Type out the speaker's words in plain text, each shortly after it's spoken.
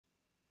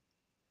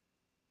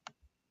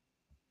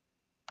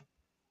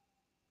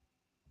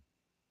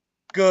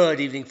Good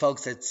evening,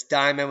 folks. It's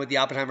Diamond with the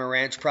Oppenheimer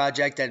Ranch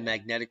Project and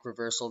Magnetic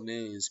Reversal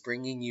News,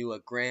 bringing you a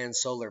grand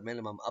solar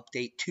minimum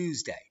update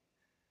Tuesday,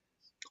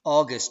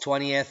 August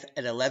 20th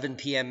at 11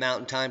 p.m.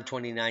 Mountain Time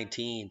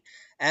 2019.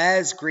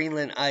 As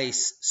Greenland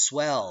ice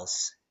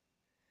swells,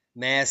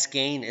 mass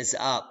gain is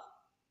up.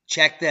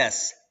 Check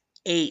this,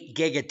 8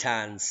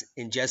 gigatons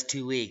in just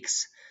 2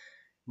 weeks.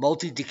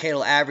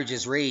 Multi-decadal average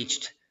is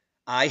reached.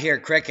 I hear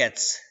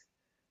crickets.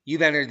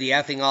 You've entered the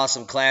effing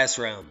awesome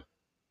classroom.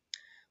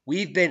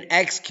 We've been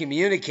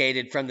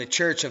excommunicated from the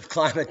Church of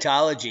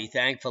Climatology,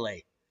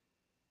 thankfully.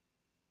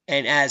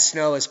 And as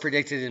snow is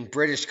predicted in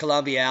British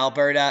Columbia,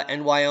 Alberta,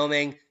 and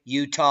Wyoming,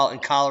 Utah,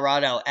 and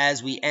Colorado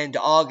as we end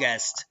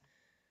August,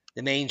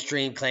 the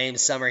mainstream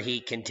claims summer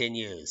heat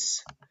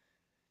continues.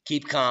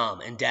 Keep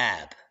calm and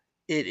dab.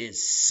 It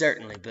is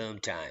certainly boom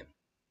time.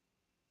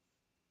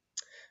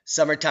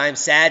 Summertime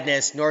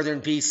sadness, northern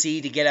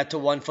BC to get up to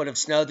 1 foot of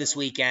snow this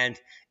weekend.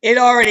 It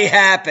already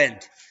happened.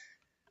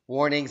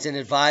 Warnings and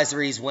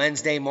advisories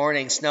Wednesday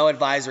morning. Snow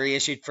advisory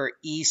issued for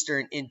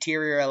eastern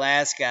interior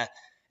Alaska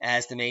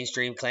as the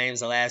mainstream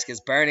claims Alaska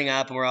is burning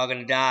up and we're all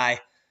going to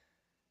die.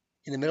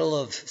 In the middle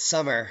of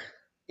summer,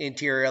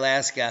 interior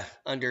Alaska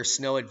under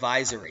snow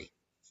advisory.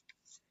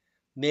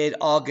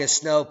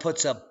 Mid-August snow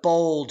puts a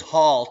bold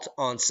halt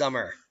on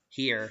summer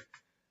here.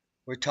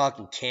 We're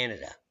talking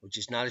Canada, which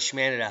is not a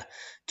schmanada.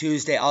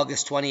 Tuesday,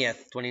 August 20th,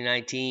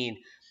 2019.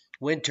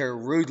 Winter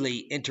rudely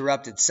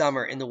interrupted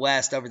summer in the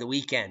west over the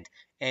weekend,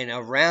 and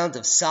a round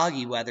of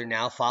soggy weather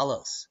now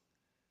follows.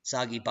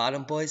 Soggy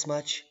bottom, boys,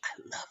 much?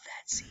 I love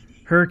that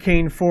CD.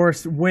 Hurricane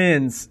force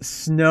winds,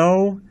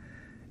 snow,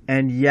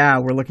 and yeah,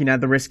 we're looking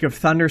at the risk of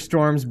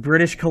thunderstorms.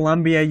 British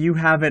Columbia, you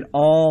have it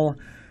all.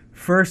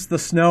 First, the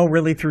snow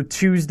really through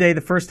Tuesday.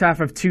 The first half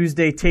of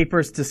Tuesday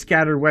tapers to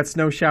scattered wet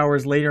snow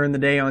showers later in the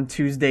day on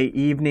Tuesday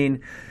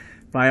evening.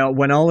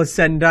 When all is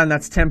said and done,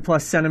 that's 10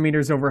 plus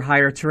centimeters over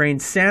higher terrain.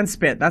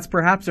 Sandspit, that's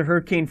perhaps a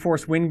hurricane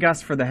force wind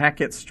gust for the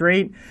Hecate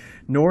Strait.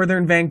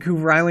 Northern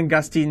Vancouver Island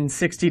gusting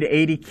 60 to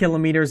 80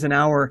 kilometers an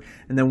hour.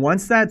 And then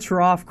once that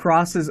trough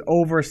crosses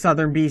over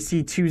southern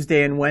BC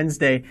Tuesday and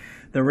Wednesday,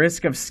 the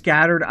risk of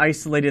scattered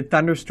isolated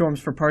thunderstorms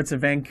for parts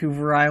of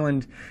Vancouver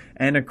Island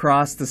and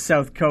across the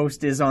south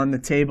coast is on the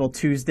table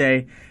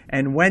Tuesday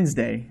and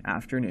Wednesday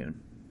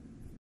afternoon.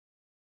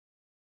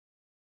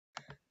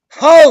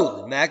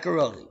 Holy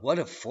macaroni, what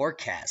a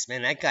forecast.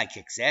 Man, that guy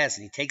kicks ass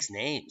and he takes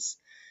names.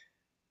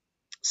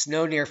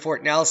 Snow near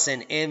Fort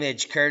Nelson,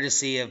 image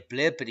courtesy of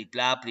blippity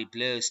bloppity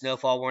blue.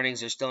 Snowfall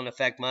warnings are still in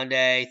effect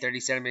Monday. 30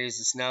 centimeters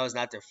of snow is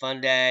not their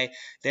fun day.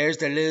 There's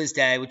their lose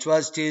day, which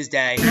was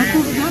Tuesday.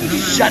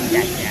 Shut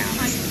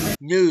that down.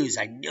 News,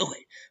 I knew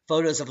it.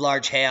 Photos of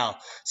large hail.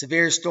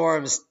 Severe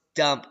storms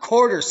dump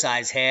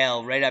quarter-size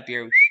hail right up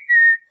here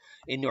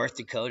in North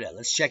Dakota.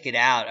 Let's check it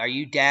out. Are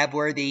you dab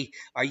worthy?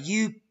 Are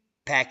you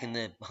packing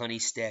the honey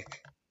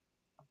stick?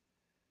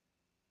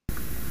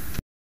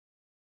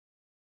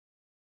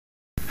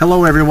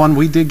 Hello everyone,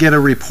 we did get a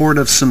report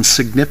of some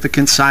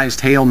significant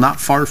sized hail not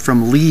far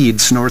from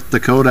Leeds, North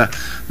Dakota.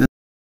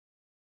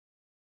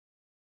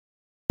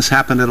 This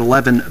happened at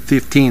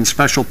 11:15.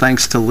 Special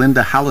thanks to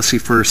Linda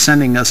Hallisey for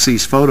sending us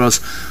these photos.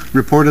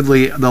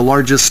 Reportedly, the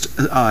largest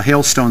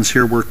hailstones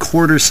here were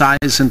quarter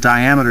size in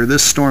diameter.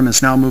 This storm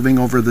is now moving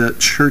over the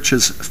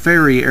Church's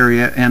Ferry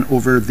area and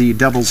over the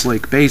Devil's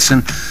Lake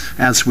Basin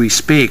as we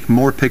speak.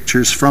 More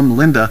pictures from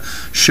Linda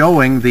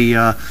showing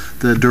the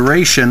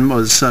duration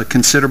was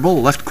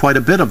considerable, left quite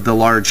a bit of the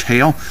large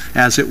hail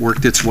as it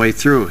worked its way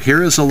through.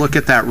 Here is a look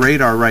at that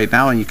radar right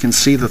now, and you can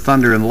see the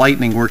thunder and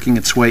lightning working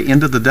its way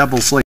into the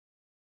Devil's Lake.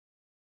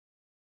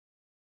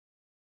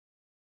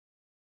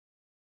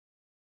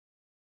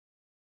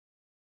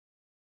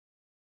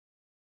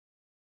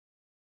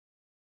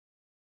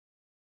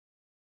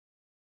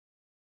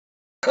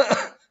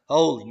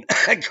 Holy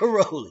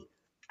macaroni.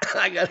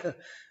 I gotta...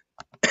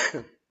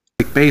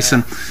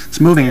 Basin.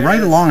 It's moving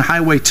right along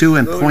Highway 2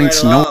 and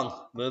points north.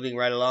 Moving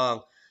right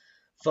along.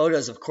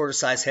 Photos of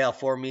quarter-size hail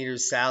 4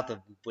 meters south of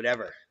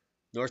whatever.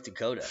 North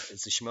Dakota.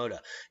 It's the Shimoda.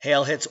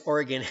 Hail hits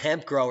Oregon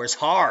hemp growers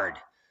hard.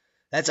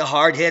 That's a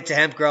hard hit to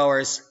hemp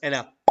growers and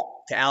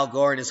to Al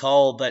Gore and his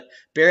hole, but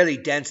barely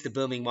dents the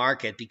booming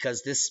market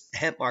because this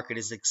hemp market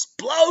is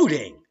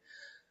exploding.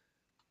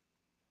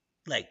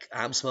 Like,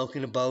 I'm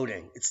smoking a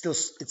boating. It's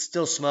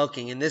still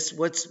smoking. And this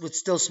what's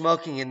still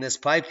smoking in this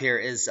pipe here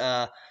is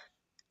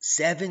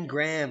 7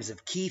 grams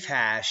of keef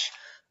hash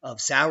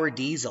of sour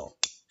diesel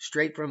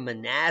straight from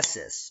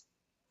Manassas.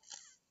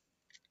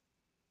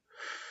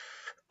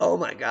 Oh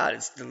my God,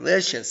 it's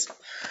delicious.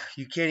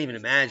 You can't even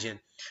imagine.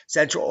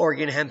 Central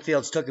Oregon hemp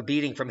fields took a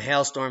beating from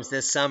hailstorms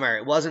this summer.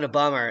 It wasn't a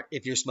bummer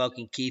if you're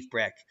smoking keef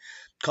brick,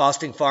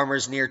 costing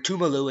farmers near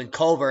Tumalu and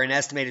Culver an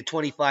estimated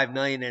 $25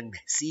 million in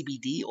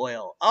CBD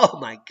oil. Oh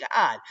my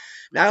God.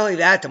 Not only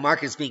that, the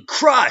market is being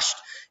crushed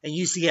and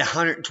used to get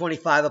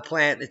 $125 a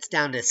plant. It's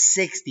down to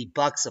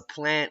 $60 a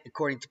plant,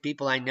 according to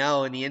people I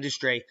know in the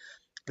industry.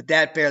 But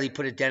that barely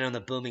put a dent on the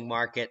booming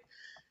market,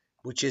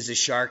 which is a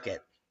sharket.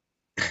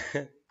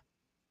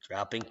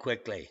 Dropping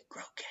quickly.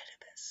 Grow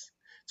cannabis.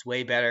 It's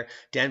way better.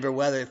 Denver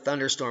weather,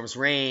 thunderstorms,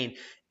 rain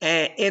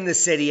in the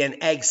city, and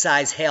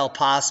egg-size hail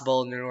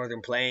possible in the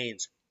northern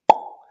plains.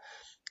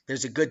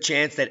 There's a good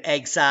chance that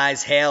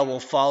egg-size hail will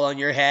fall on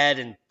your head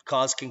and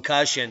cause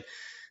concussion,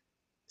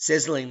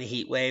 sizzling the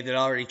heat wave that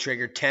already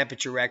triggered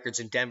temperature records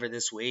in Denver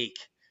this week.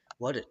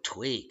 What a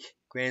tweak.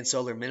 Grand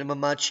solar minimum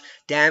much?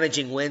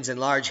 Damaging winds and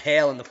large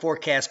hail in the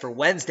forecast for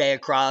Wednesday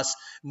across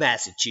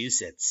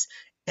Massachusetts.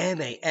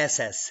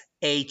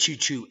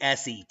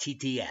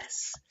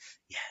 MASSACHUCHUSETTS.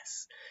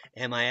 Yes.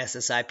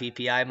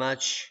 MISSIPPI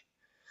much?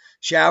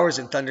 Showers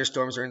and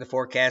thunderstorms are in the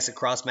forecast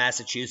across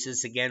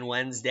Massachusetts again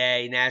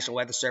Wednesday. National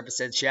Weather Service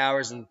said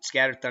showers and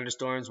scattered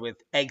thunderstorms with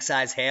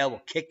egg-sized hail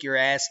will kick your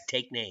ass and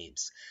take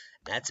names.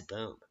 That's a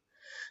boom.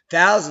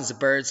 Thousands of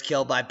birds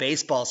killed by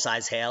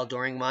baseball-sized hail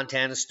during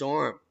Montana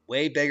storm.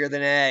 Way bigger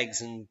than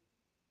eggs and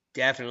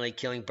definitely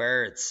killing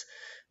birds.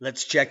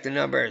 Let's check the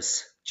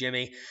numbers,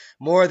 Jimmy.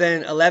 More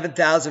than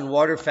 11,000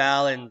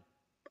 waterfowl and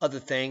other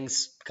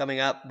things coming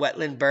up.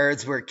 Wetland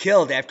birds were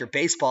killed after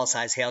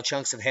baseball-sized hail.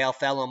 Chunks of hail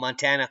fell on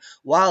Montana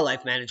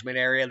Wildlife Management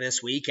Area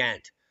this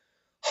weekend.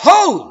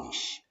 Holy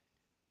shit!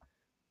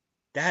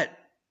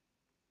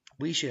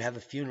 We should have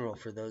a funeral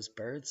for those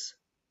birds.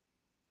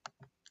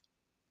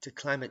 To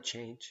climate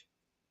change.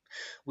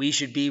 We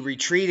should be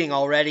retreating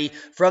already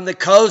from the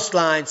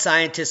coastline,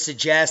 scientists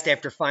suggest,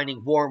 after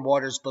finding warm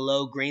waters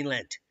below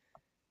Greenland.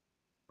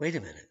 Wait a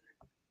minute.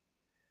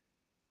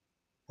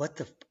 What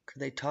the fuck are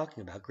they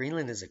talking about?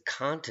 Greenland is a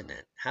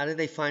continent. How do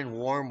they find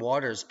warm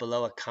waters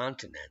below a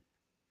continent?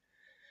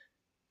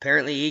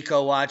 Apparently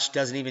EcoWatch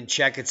doesn't even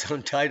check its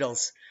own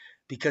titles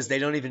because they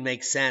don't even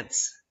make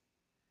sense.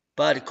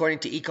 But according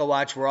to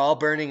EcoWatch, we're all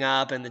burning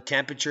up and the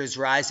temperature is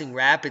rising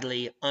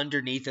rapidly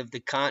underneath of the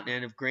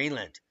continent of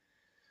Greenland.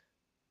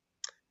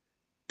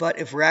 But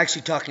if we're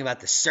actually talking about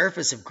the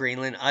surface of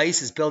Greenland,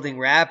 ice is building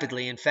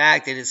rapidly. In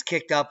fact, it has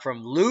kicked up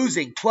from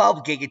losing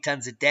 12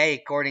 gigatons a day,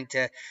 according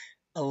to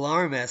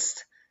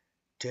alarmists,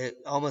 to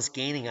almost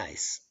gaining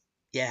ice.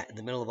 Yeah, in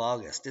the middle of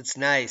August. It's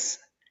nice.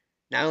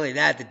 Not only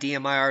that, the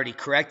DMI already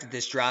corrected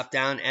this drop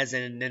down as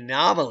an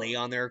anomaly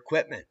on their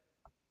equipment.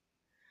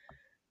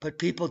 But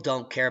people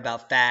don't care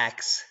about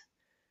facts.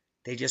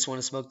 They just want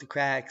to smoke the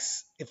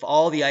cracks. If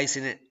all the ice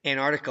in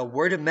Antarctica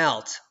were to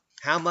melt,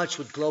 how much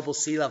would global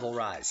sea level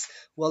rise?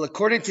 Well,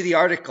 according to the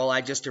article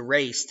I just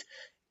erased,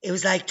 it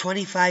was like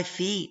 25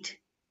 feet.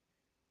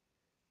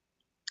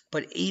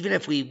 But even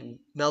if we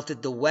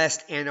melted the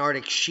West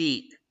Antarctic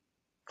sheet,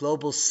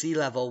 global sea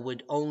level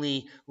would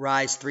only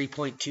rise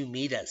 3.2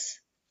 meters.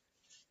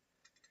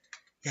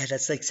 Yeah,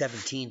 that's like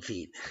 17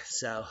 feet.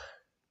 So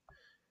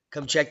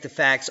come check the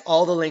facts.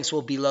 All the links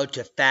will be below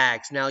to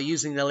facts. Now,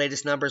 using the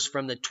latest numbers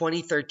from the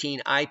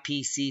 2013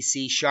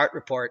 IPCC chart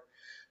report,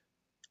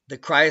 the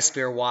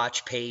Cryosphere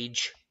Watch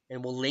page,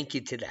 and we'll link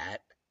you to that.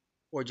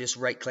 Or just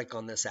right-click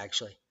on this,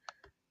 actually.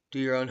 Do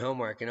your own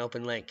homework, an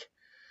open link.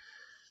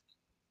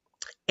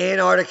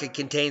 Antarctica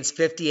contains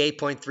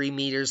 58.3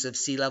 meters of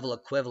sea level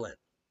equivalent,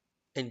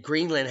 and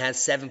Greenland has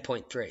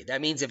 7.3.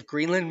 That means if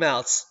Greenland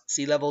melts,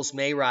 sea levels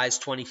may rise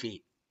 20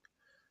 feet.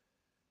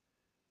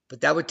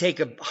 But that would take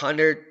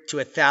 100 to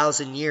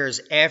 1,000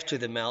 years after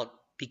the melt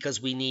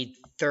because we need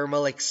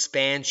thermal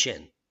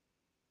expansion.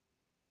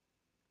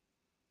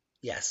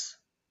 Yes.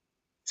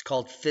 It's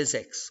called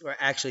physics, or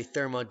actually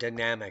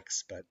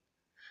thermodynamics, but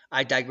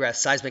I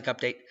digress. Seismic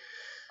update.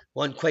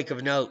 One quake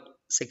of note,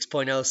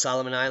 6.0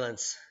 Solomon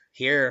Islands.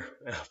 Here,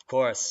 of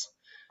course,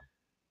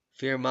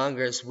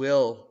 fearmongers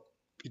will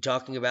be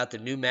talking about the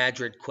New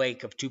Madrid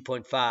quake of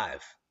 2.5.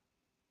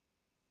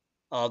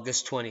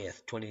 August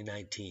 20th,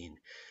 2019.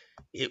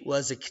 It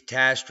was a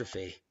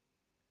catastrophe.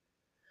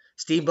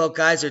 Steamboat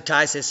Geyser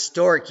ties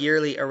historic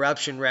yearly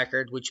eruption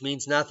record, which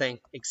means nothing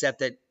except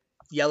that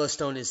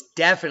Yellowstone is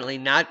definitely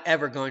not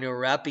ever going to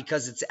erupt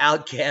because it's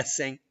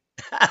outgassing.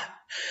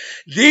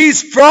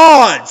 These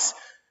frauds!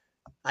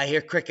 I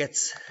hear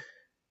crickets.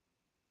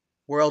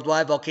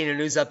 Worldwide volcano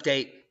news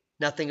update.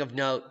 Nothing of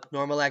note.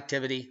 Normal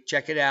activity.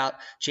 Check it out.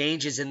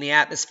 Changes in the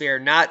atmosphere,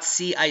 not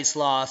sea ice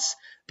loss,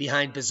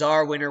 behind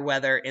bizarre winter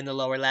weather in the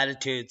lower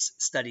latitudes,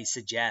 study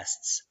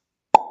suggests.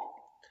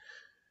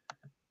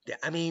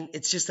 I mean,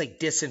 it's just like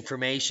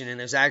disinformation, and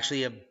there's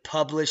actually a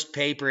published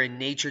paper in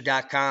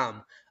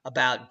nature.com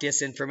about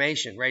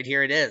disinformation. Right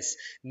here it is.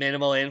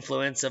 Minimal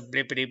influence of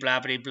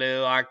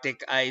blippity-bloppity-blue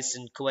Arctic ice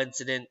and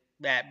coincident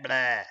blah,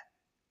 blah.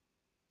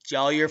 It's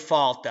all your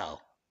fault, though.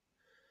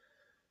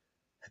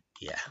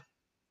 Yeah.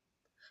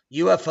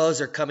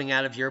 UFOs are coming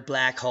out of your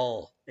black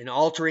hole and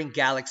altering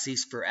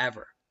galaxies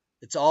forever.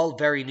 It's all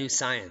very new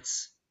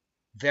science.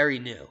 Very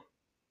new.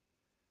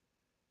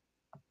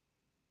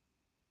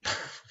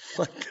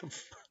 What the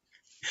fuck?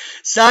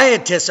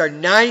 Scientists are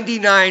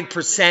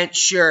 99%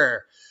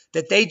 sure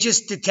that they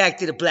just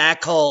detected a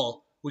black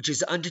hole, which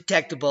is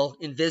undetectable,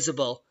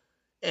 invisible,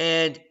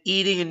 and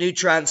eating a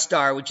neutron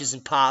star, which is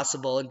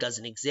impossible and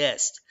doesn't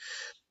exist.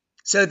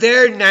 So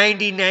they're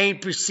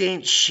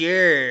 99%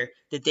 sure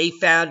that they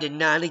found a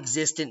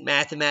non-existent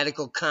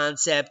mathematical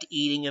concept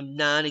eating a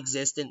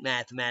non-existent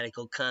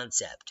mathematical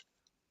concept.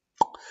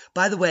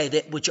 By the way,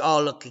 which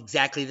all look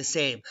exactly the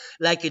same,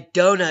 like a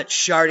donut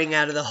sharding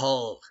out of the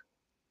hole.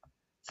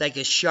 It's like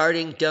a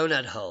sharding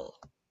donut hole.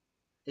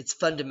 It's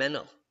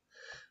fundamental.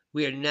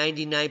 We are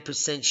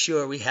 99%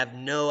 sure we have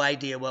no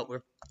idea what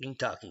we're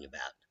talking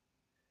about.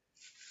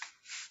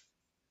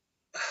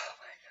 Oh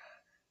my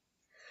God.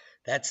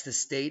 That's the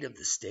state of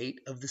the state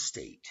of the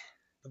state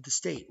of the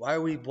state. Why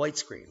are we white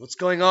screen? What's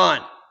going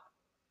on?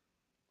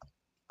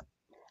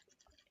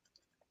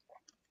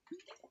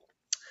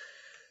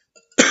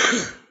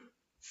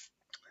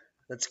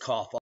 Let's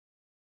cough.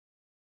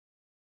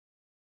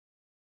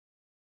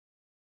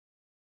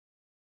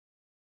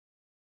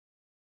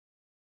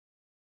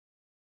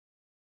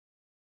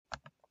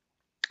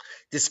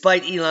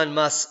 Despite Elon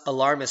Musk's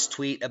alarmist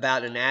tweet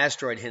about an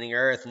asteroid hitting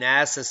Earth,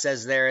 NASA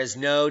says there is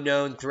no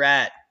known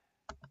threat.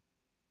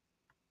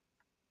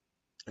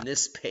 And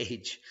this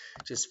page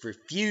just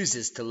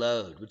refuses to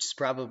load, which is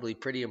probably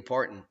pretty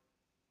important.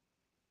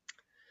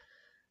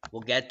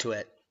 We'll get to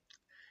it.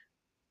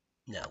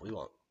 No, we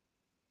won't.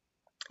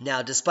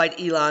 Now,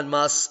 despite Elon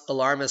Musk's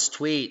alarmist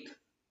tweet,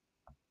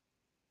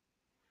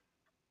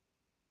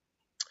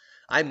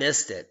 I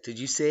missed it. Did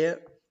you see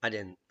it? I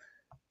didn't.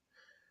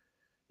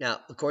 Now,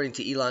 according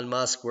to Elon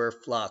Musk, we're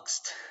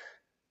fluxed.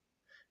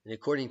 And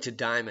according to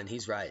Diamond,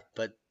 he's right.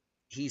 But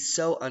he's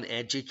so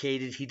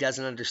uneducated, he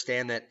doesn't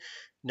understand that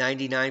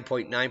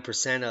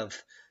 99.9%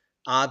 of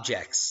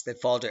objects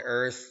that fall to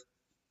Earth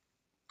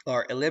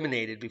are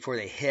eliminated before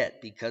they hit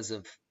because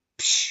of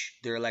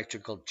their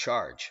electrical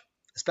charge,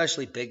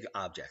 especially big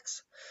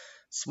objects.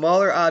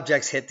 Smaller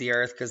objects hit the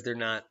Earth because they're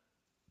not.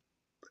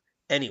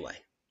 Anyway,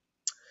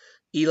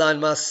 Elon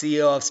Musk,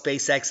 CEO of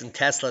SpaceX and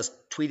Tesla,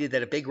 tweeted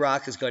that a big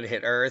rock is going to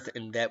hit Earth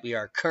and that we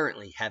are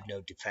currently have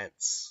no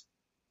defense.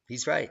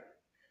 He's right.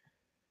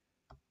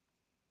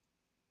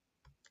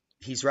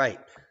 He's right.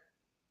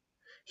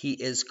 He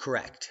is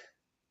correct.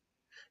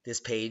 This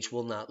page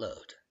will not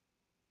load.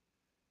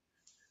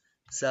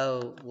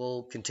 So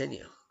we'll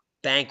continue.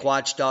 Bank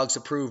watchdogs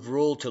approve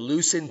rule to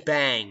loosen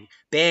ban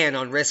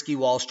on risky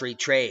Wall Street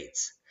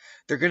trades.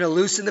 They're going to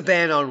loosen the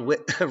ban on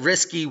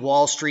risky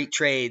Wall Street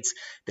trades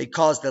that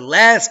caused the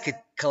last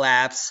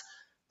collapse.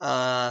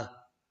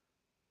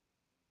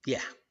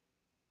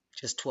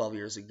 Just 12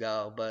 years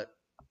ago. But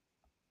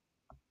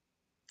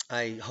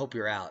I hope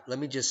you're out. Let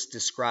me just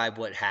describe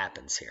what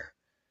happens here.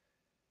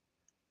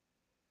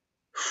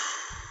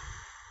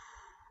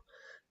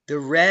 The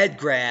red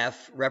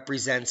graph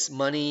represents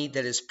money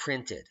that is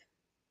printed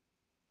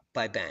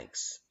by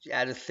banks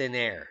out of thin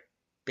air,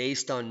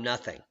 based on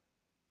nothing.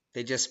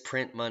 They just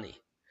print money.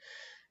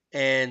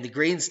 And the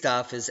green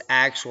stuff is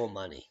actual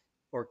money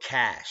or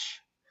cash.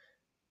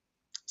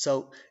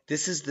 So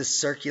this is the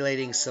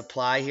circulating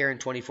supply here in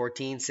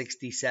 2014,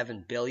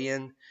 67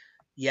 billion.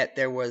 Yet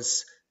there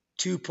was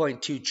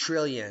 2.2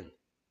 trillion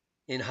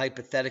in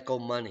hypothetical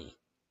money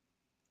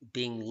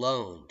being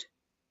loaned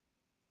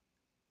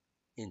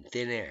in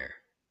thin air.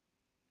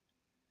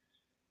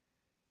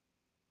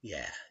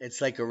 Yeah,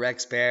 it's like a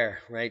Rex Bear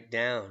right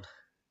down.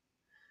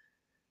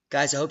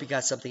 Guys, I hope you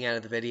got something out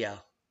of the video.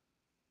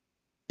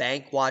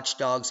 Bank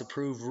watchdogs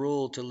approve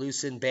rule to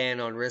loosen ban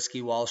on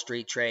risky Wall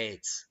Street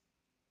trades.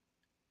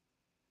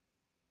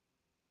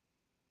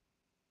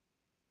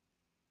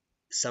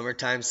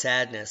 Summertime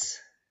sadness.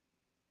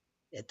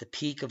 At the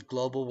peak of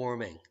global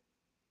warming,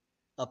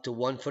 up to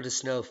 1 foot of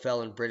snow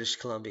fell in British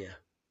Columbia.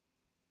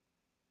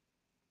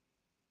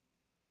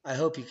 I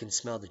hope you can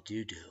smell the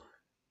doo-doo,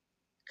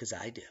 because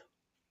I do.